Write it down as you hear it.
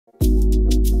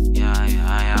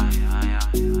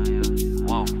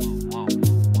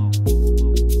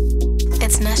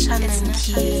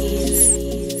keys.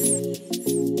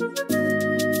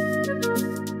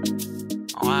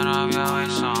 Wind up your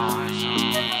waist on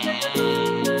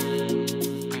me,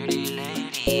 pretty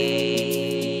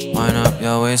lady. Wind up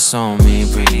your waist on me,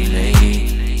 pretty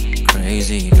lady.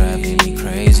 Crazy, driving me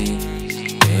crazy.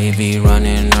 Baby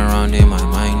running around in my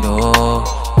mind, oh.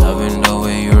 Loving the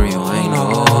way you rewind,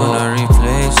 oh. Wanna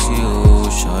replace you,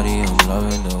 shawty. I'm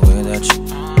loving the way that you,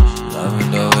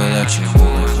 loving the way that you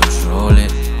move and control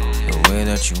it. The way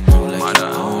that you move like you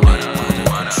own it,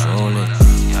 wanna control it.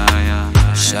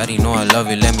 Shawty know I love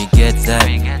it, let me get that.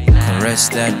 Caress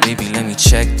that, baby, let me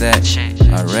check that.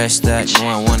 Arrest that, know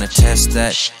I wanna test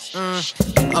that.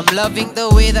 I'm loving the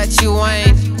way that you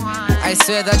whine. I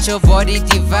swear that your body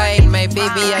divine. My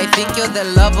baby, I think you're the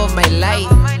love of my life.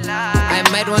 I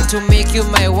might want to make you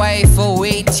my wife. Oh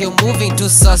wait, you're moving too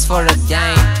sus for a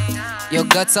dime. Your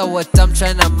guts are what I'm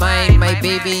tryna mine. My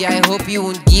baby, I hope you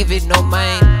won't give it no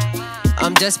mind.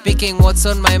 I'm just picking what's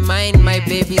on my mind, my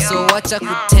baby. So wacha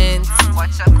kutend,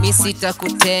 mi sita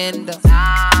kutenda,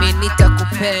 mi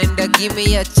nitakupenda. Give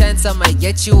me a chance, I might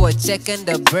get you a check and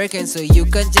a Birkin, so you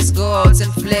can just go out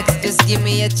and flex. Just give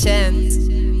me a chance,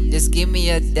 just give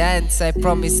me a dance. I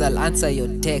promise I'll answer your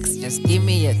text. Just give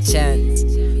me a chance.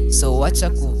 So wacha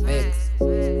kuvex,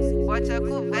 wacha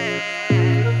kuvex.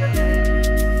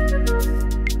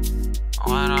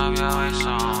 Wind up your waist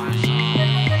on me,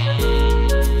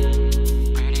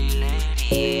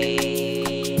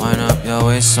 wind up your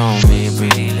waist on me,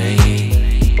 pretty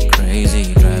lady.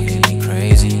 Crazy, driving me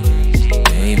crazy.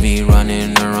 Baby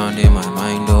running around in my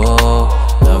mind, oh.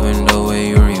 Loving the way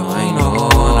you rewind, oh.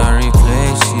 Wanna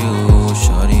replace you,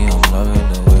 shawty. I'm loving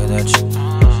the way that you,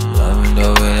 loving the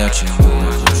way that you move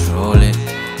and control it.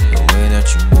 The way that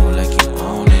you move like you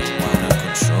own it, wanna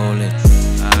control it.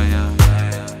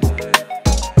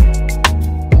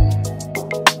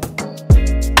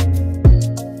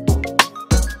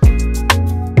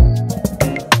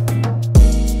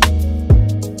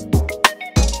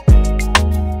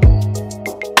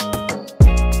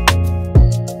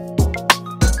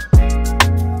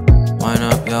 Wind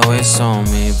up your waist on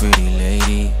me, pretty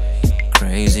lady.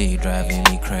 Crazy, driving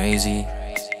me crazy.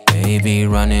 Baby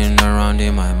running around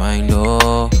in my mind,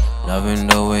 oh. Loving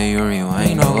the way you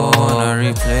rewind, oh. Wanna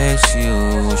replace you,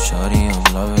 shawty. I'm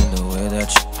loving the way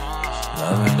that you,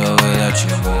 loving the way that you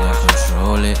move and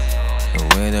control it. The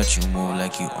way that you move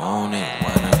like you own it,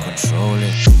 wanna control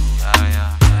it.